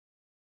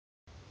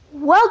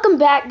Welcome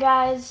back,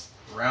 guys.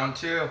 Round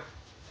 2.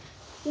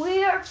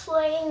 We are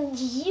playing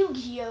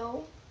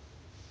Yu-Gi-Oh!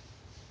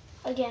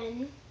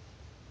 Again.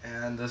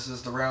 And this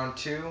is the round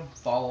 2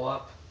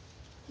 follow-up.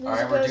 Loser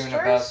Alright, we're goes doing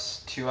first. a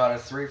best 2 out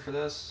of 3 for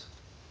this.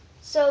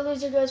 So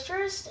loser goes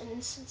first,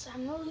 and since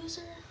I'm the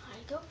loser, I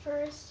go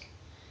first.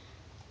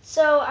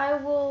 So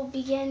I will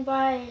begin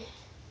by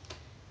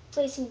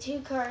placing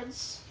 2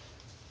 cards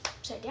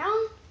upside down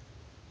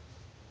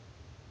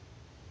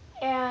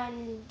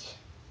and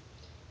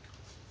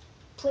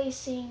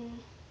placing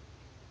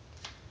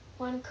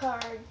 1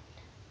 card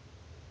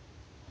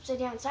upside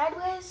down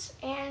sideways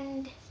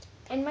and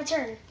end my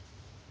turn.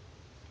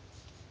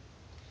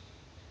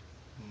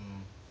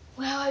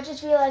 Well, I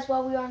just realized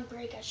while we were on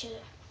break, I should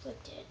have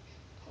flipped it.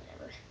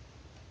 Whatever.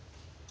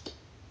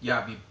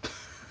 Yeah,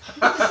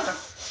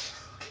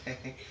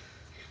 okay.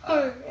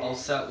 I'll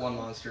set 1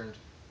 monster and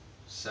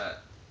set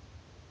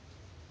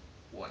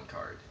 1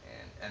 card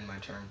and end my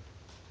turn.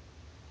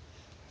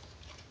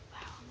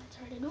 Wow, I'm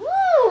retarded.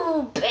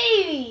 Woo,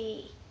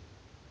 baby!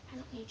 I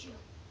don't need you.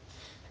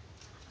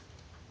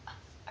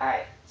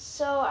 Alright,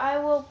 so I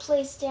will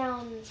place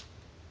down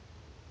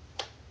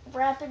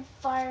Rapid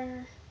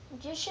Fire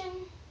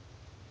Magician.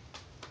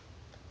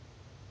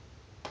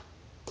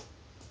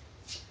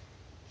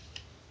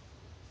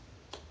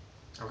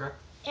 Okay.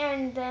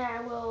 And then I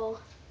will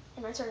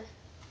end my turn.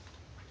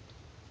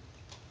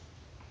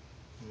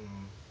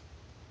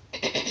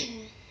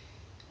 We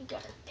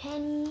got our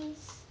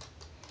pennies,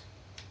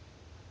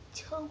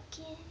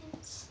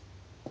 tokens.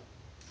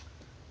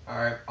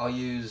 Alright, I'll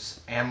use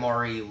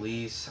Amory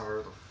Lease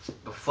or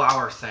the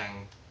flower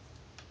thing.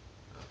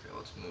 Okay,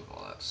 let's move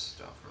all that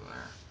stuff from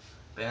there.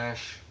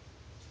 Banish.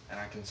 And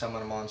I can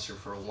summon a monster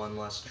for 1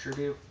 less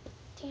tribute.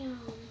 Damn.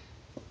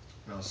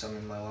 And I'll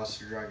summon my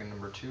Luster Dragon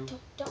number 2.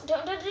 Don't. Fuck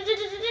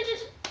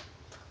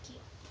you.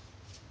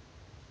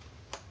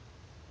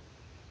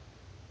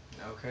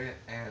 Okay,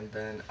 and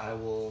then I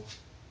will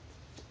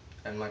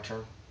end my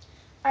turn.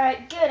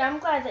 Alright, good. I'm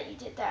glad that you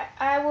did that.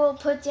 I will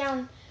put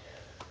down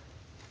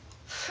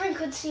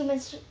Frequency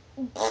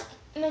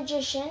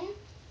Magician.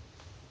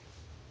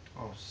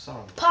 Oh,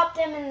 son. Pop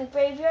them in the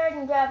graveyard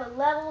and grab a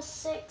level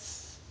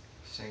 6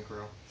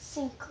 Synchro.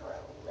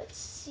 Let's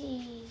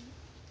see.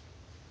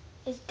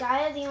 Is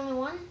Gaia the only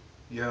one?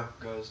 Yeah,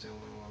 Gaia's the only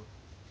one.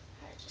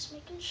 Alright, just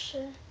making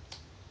sure.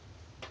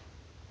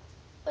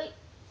 Wait.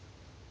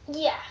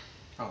 Yeah.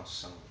 Oh,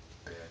 son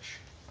of a bitch.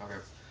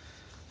 Okay.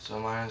 So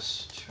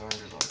minus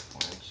 200 life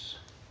points.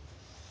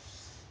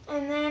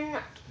 And then 2.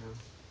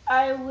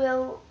 I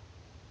will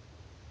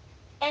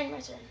end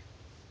my turn.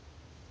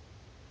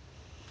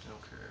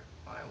 Okay,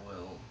 I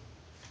will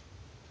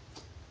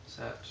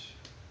set,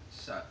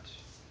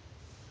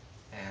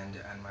 and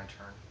end my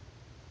turn.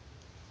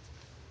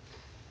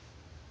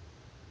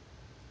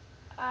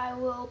 I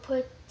will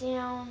put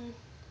down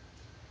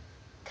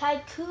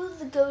Kaiku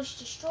the Ghost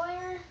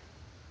Destroyer.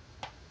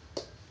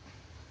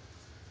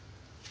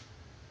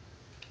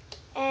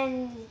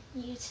 And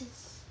use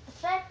his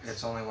effect.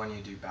 It's only when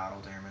you do battle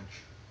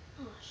damage.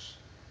 Oh, shit.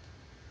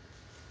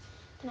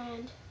 Can I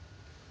end?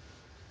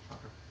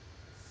 Okay.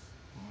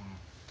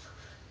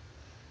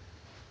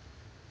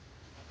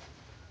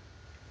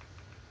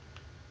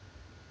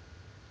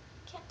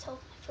 Can't tell if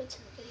my foot's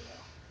in the video.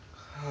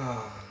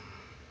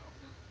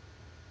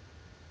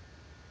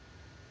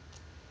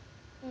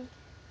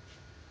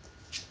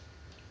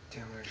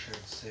 Damn it, I should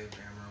have saved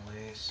Amber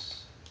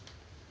Release.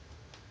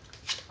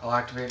 I'll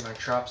activate my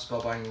trap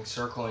spellbinding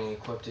circle and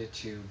equip it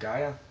to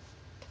Gaia.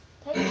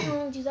 I think you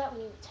only do that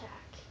when you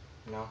attack.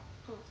 No.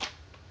 Oh.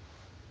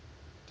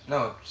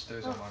 No, just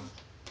there's one.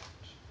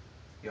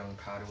 Young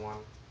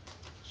Padawan.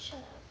 Shut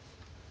up.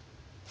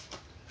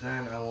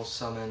 Then I will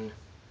summon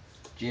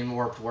Gene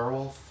Warped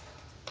Werewolf.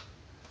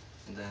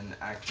 And then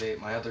activate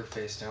my other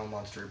face down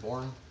Monster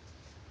Reborn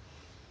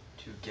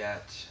to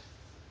get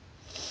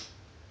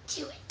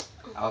Do it.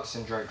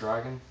 Alexandrite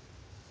Dragon.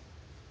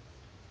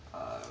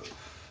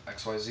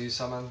 XYZ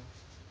summon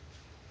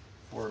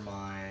for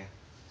my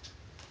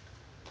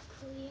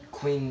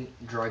Queen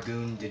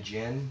Dragoon de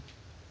Jin.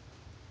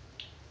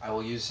 I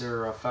will use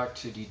her effect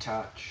to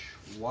detach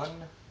 1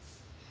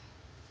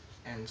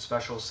 and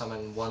special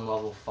summon 1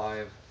 level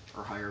 5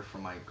 or higher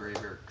from my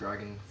graveyard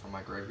dragon from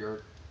my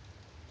graveyard.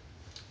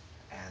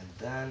 And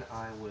then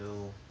I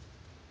will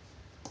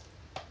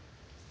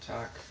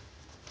attack.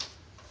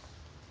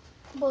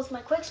 Both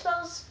my quick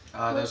spells.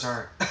 Those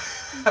aren't.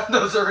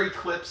 Those are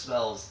equipped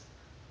spells.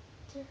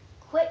 They're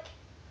quick.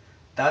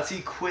 That's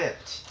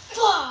equipped.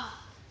 Fuck.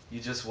 You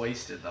just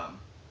wasted them.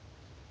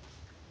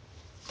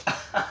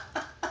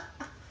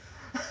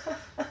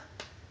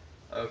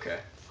 Okay.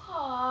 Fuck.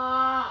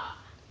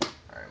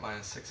 Alright,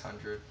 minus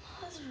 600.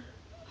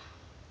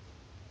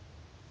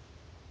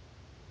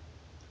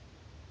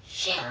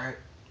 Shit. Alright.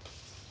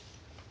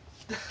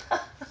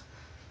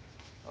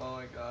 Oh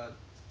my god.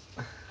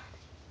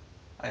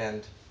 I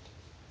end.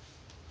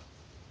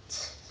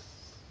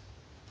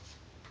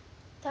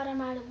 Thought I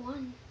might have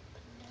won.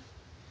 But no.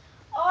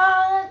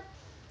 Oh,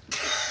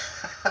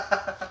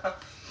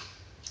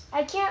 I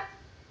I can't.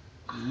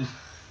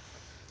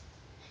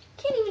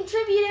 Can't even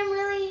tribute him,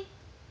 really.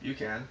 You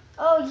can.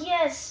 Oh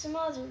yes,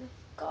 mother of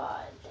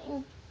God,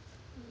 thank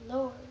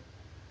Lord.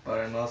 But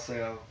unless they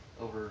have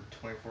over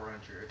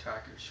 2400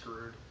 attack, you're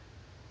screwed.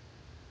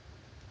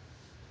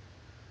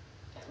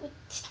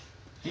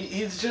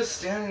 He's just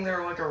standing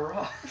there like a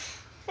rock.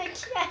 I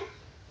can't.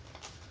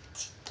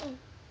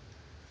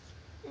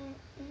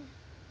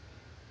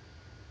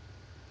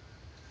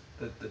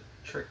 The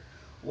trick.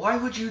 Why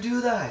would you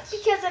do that?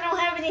 Because I don't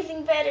have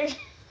anything better.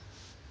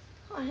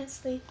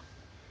 Honestly.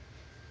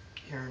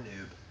 You're a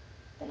noob.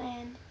 Then I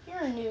end. You're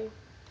a noob.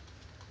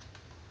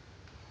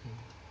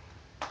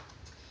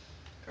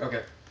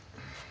 Okay.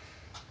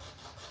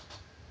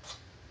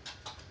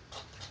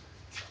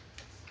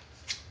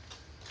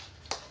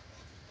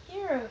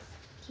 You're a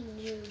fucking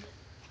noob.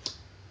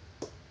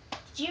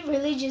 Did you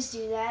really just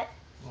do that?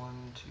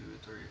 1, 2,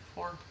 3,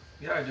 4.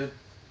 Yeah, I did,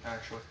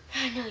 actually.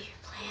 I know your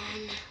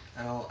plan.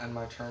 And I'll end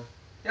my turn.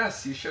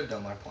 Yes, you should know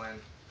my plan.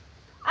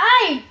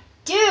 I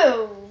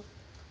do.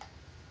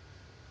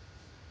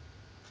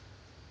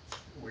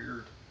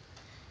 Weird.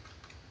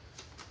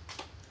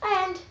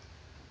 I end.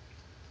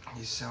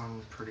 You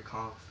sound pretty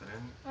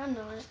confident. I'm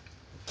not.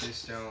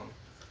 Face down.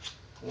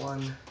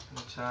 1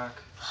 attack.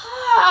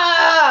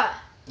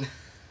 Ah!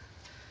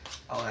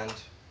 I'll end.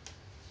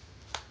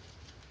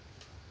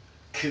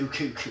 Coo.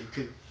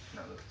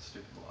 Another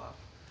stupid laugh.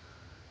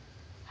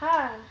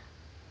 Ha.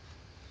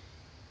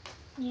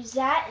 Use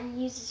that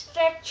and use his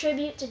effect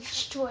tribute to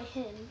destroy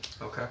him.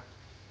 Okay.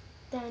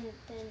 Then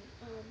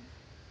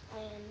I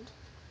end.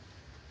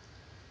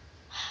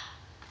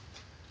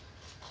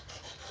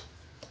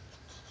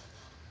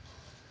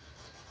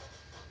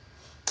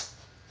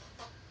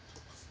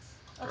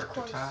 Of Direct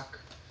course. attack.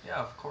 Yeah,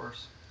 of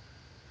course.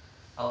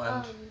 I'll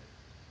end.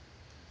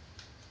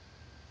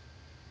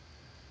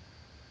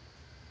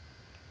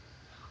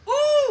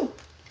 Ooh!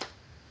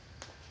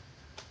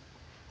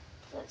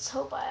 Let's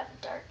hope I have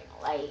a dark and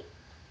a light.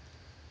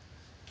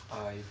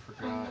 You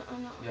forgot. I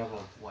know. You have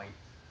a light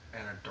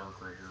and a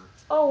dark right here.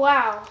 Oh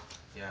wow.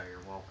 Yeah,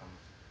 you're welcome.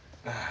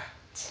 And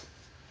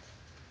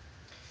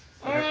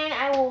Okay. then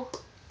I will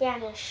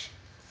banish.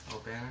 I'll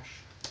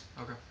banish.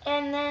 Okay.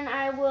 And then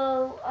I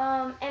will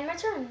end my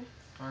turn.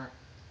 Alright.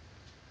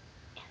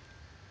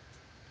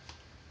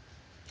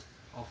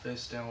 I'll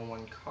face down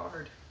 1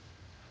 card.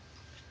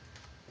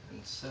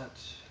 And set.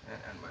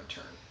 And end my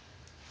turn.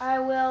 I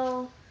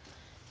will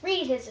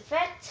read his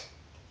effect.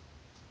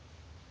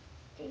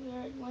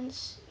 Graveyard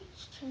once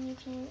each turn you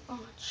can.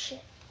 Oh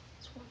shit.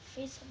 It's one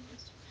face of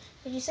monster.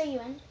 Did you say you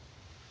end?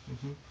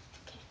 Mm-hmm.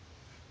 Okay.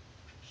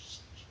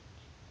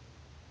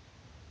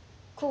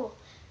 Cool.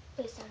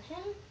 Face down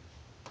him.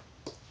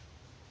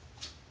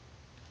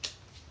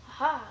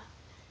 Aha.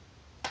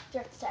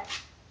 Direct attack.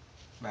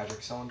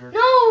 Magic cylinder.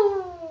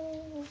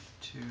 No!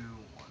 2, 1,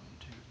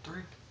 2,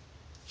 3.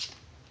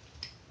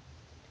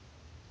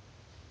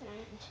 And I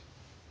end.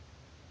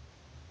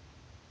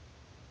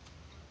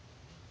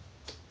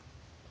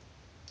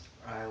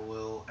 I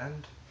will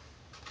end.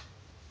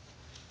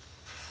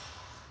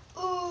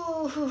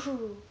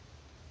 Ooh.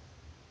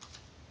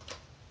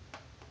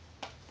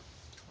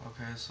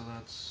 Okay, so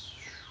that's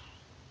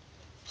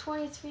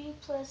 23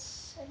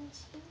 plus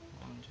 17.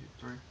 1,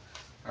 2, 3.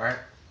 Alright.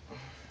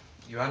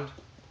 You end?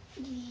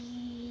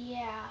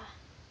 Yeah.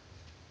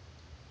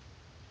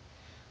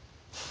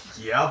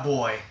 Yeah,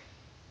 boy.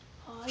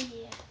 Oh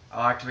yeah.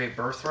 I'll activate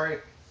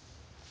Birthright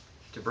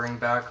to bring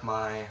back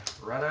my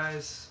red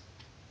eyes.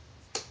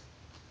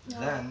 No.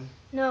 Then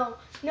No.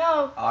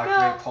 I'll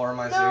activate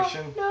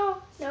Polarization. No.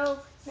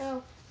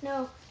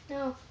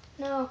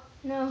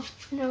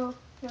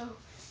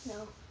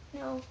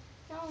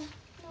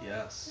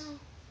 Yes.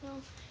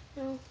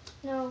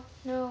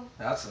 No.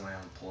 That's something I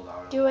haven't pulled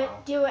out in Do a it.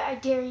 while. Do it. I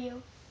dare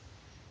you.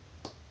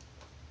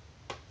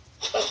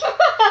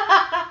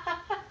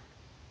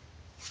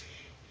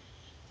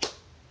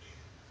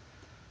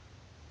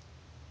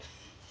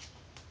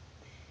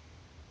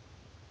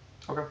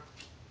 Okay.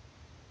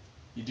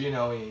 You do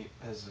know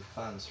his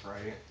defense,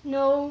 right?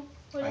 No.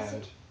 What is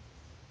And it?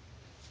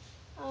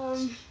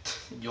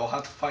 you'll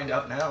have to find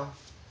out now.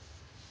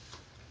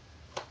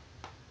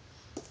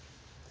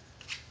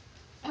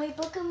 Wait,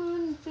 Book of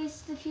Moon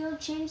face the field.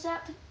 Change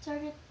that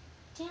target.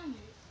 Damn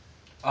it.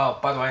 Oh,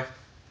 by the way,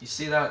 you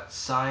see that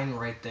sign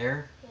right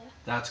there? Yeah.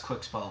 That's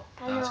quick spell.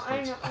 I That's know.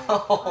 quick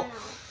spell.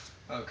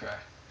 Okay.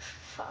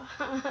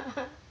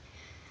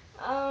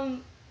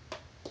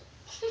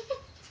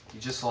 You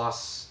just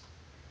lost,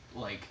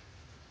 like,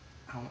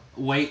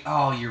 wait,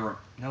 oh, you're,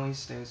 no, he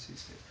stays.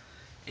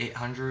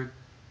 800,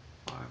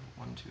 5,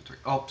 1, 2, 3.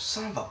 Oh,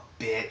 son of a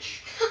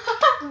bitch.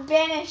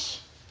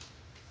 Vanish.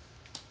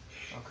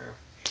 Okay.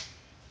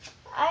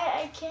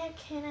 I can't,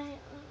 can I?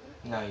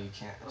 No, you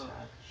can't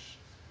attack.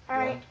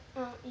 Alright,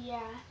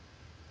 yeah.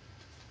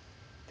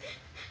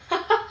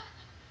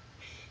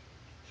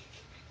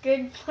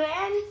 Good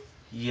plan?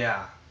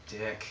 Yeah,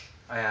 dick.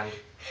 I end.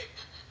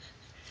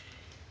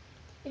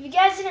 If you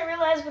guys didn't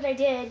realize what I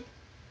did,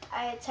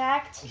 I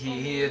attacked.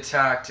 He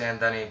attacked and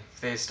then he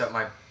faced up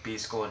my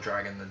Beast School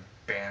Dragon and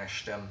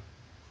banished him.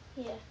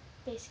 Yeah,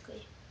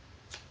 basically.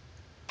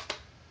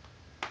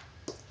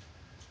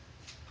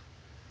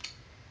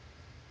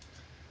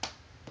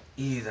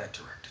 That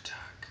direct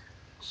attack.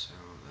 So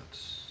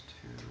that's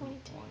 2,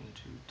 23. 1,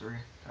 2, 3.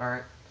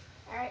 Alright.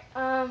 Alright,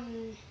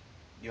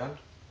 You end?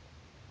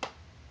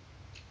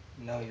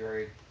 No, you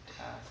already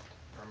attacked.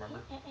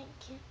 Remember? I can't.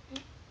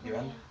 You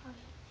end? Yeah.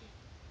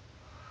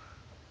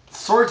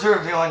 Swords are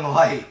revealing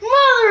light.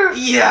 Mother!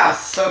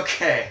 Yes!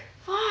 Okay.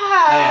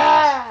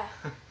 Ah!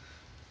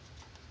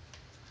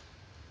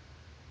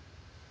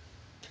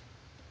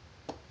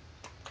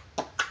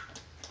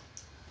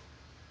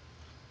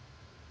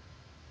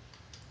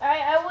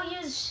 Alright, I will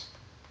use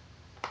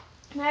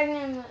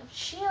Magnum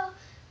Shield.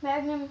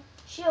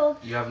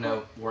 You have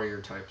no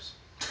warrior types.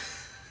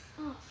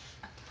 Oh.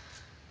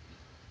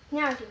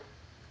 Now I do.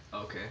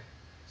 Okay.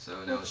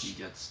 So now he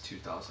gets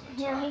 2,000 attack.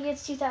 Now he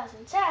gets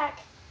 2,000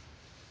 attack.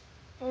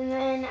 And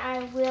then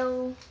I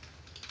will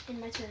end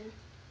my turn.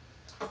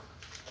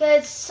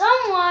 Because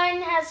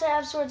someone has to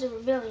have Swords of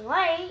Revealing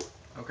Light.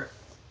 Okay.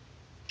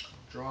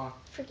 Draw.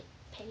 Freaking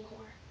penny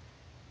whore.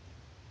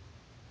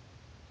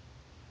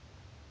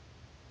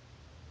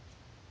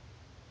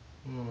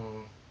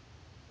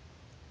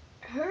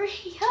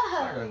 Hurry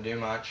up. Not gonna do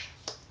much.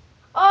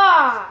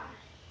 Ah.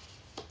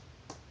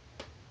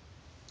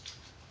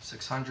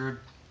 600.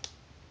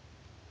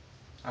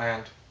 I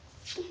end.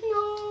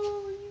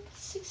 No, you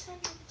 600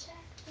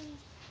 attack me.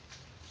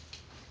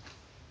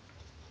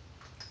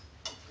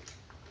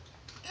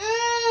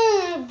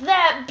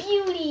 That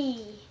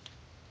beauty.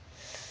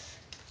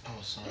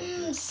 Oh, son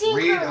Synchro.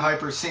 Read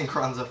Hyper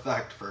Synchron's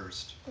effect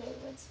first. Wait,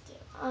 let's do.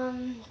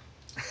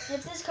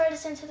 If this card is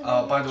sent to the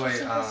Oh, by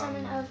graveyard, the way, synchro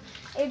summon of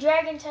a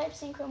dragon type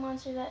synchro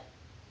monster that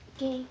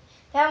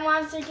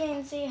monster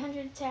gains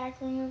 800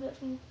 attack. Remove it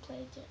from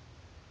play.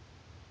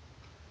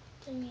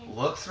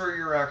 Look through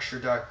your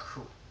extra deck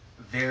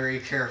very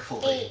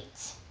carefully.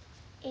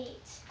 8.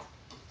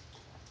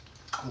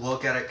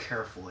 Look at it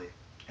carefully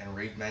and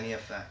read many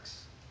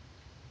effects.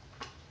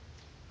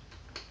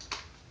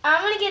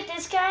 I'm gonna get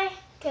this guy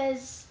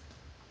because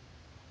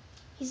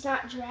he's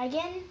not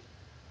dragon.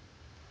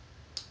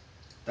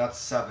 That's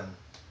 7.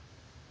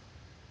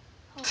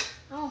 Oh,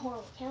 I'm a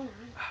horrible counter.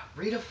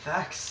 Read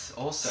effects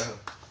also.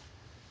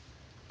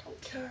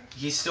 Don't care.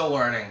 He's still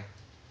learning.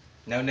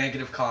 No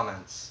negative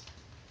comments.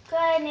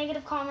 Good,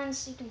 negative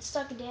comments, you can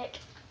suck a dick.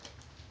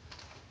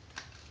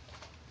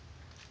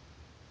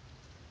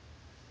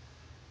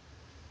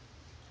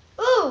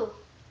 Ooh!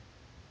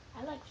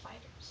 I like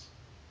fighters.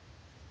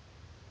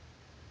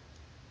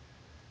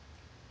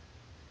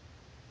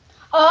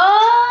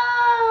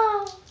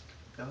 Oh!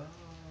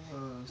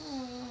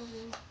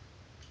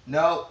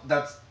 No,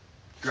 that's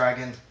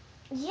dragon.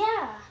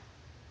 Yeah.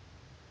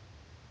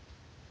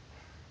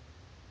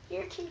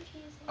 You're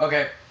confusing.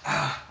 Okay,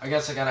 I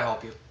guess I gotta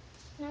help you.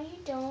 No, you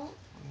don't. Let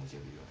me give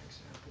you an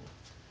example.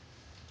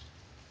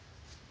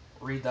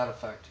 Read that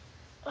effect.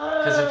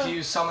 Because if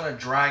you summon a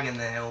dragon,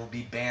 then he'll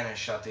be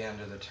banished at the end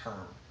of the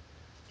turn.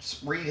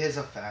 Just read his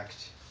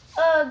effect.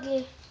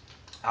 Ugh.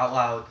 Out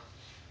loud.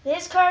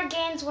 This card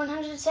gains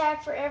 100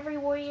 attack for every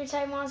warrior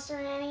type monster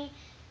in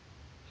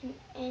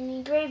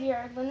any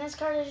graveyard. When this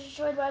card is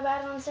destroyed by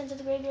battle and sent to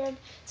the graveyard,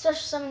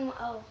 special summon.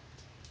 Oh.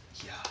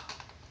 Yeah.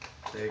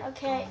 They go in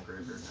the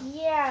graveyard now.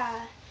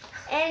 Yeah.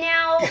 And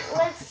now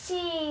let's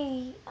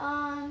see.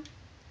 100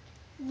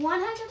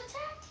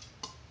 attack?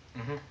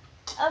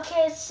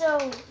 Okay,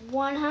 so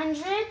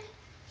 100.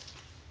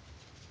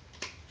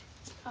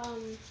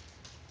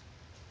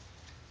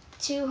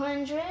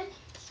 200.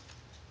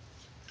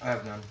 I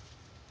have none.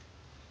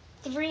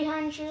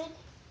 300.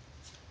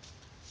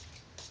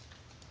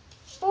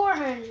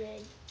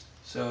 400.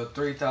 So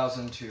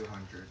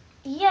 3,200.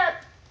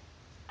 Yep.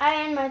 I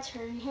end my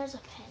turn. Here's a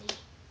penny.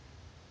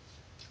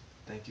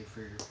 Thank you for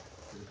the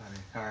penny.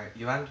 Alright,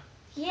 you end?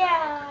 Yeah,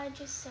 okay. I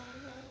just said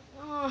that.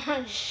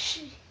 Oh,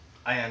 shit.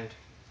 I end.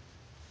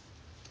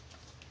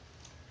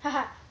 Ha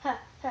ha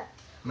ha.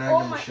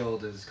 Magnum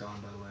Shield is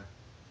gone, by the way.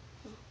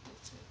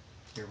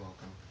 You're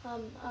welcome.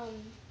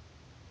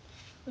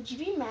 Would you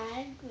be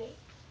mad? Wait.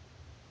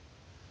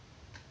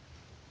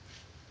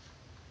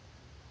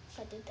 If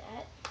I did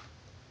that.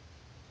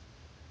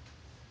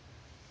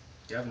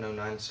 You have no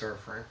 9-star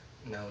Frank?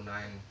 No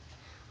 9.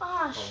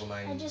 Gosh, level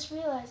 9. I just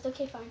realized.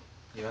 Okay, fine.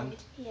 You end?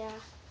 Yeah.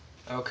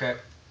 Okay.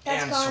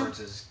 That's and gone. Swords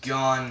is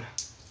gone.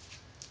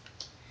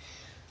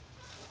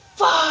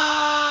 Fuck.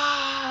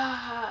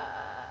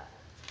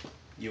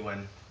 You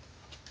win.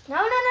 No,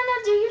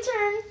 do your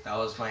turn. That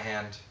was my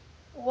hand.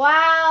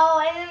 Wow,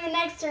 and then the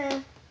next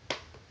turn.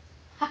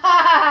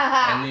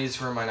 And these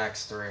were my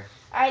next 3.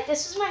 Alright,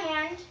 this is my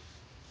hand.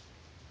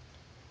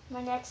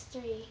 My next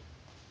 3.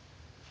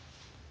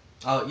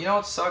 Oh, you know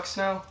what sucks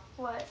now?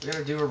 What? We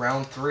gotta do a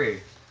round 3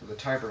 for the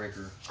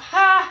tiebreaker.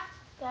 Ha!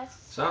 That's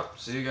So,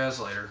 see you guys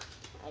later.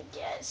 I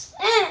guess.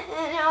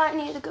 And now I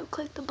need to go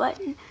click the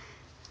button.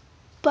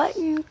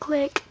 Button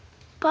click.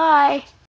 Bye.